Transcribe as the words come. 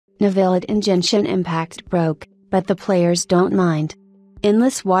Nevillet in Genshin Impact broke, but the players don't mind.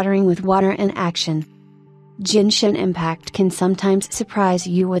 Endless watering with water in action. Genshin Impact can sometimes surprise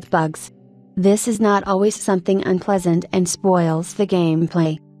you with bugs. This is not always something unpleasant and spoils the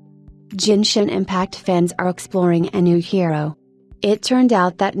gameplay. Genshin Impact fans are exploring a new hero. It turned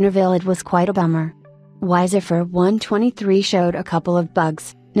out that Nevillet was quite a bummer. Wiser123 showed a couple of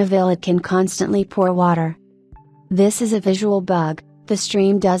bugs. Nevillet can constantly pour water. This is a visual bug. The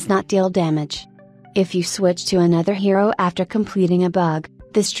stream does not deal damage. If you switch to another hero after completing a bug,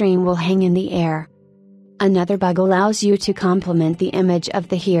 the stream will hang in the air. Another bug allows you to complement the image of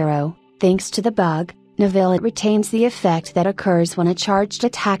the hero. Thanks to the bug, Nevillet retains the effect that occurs when a charged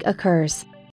attack occurs.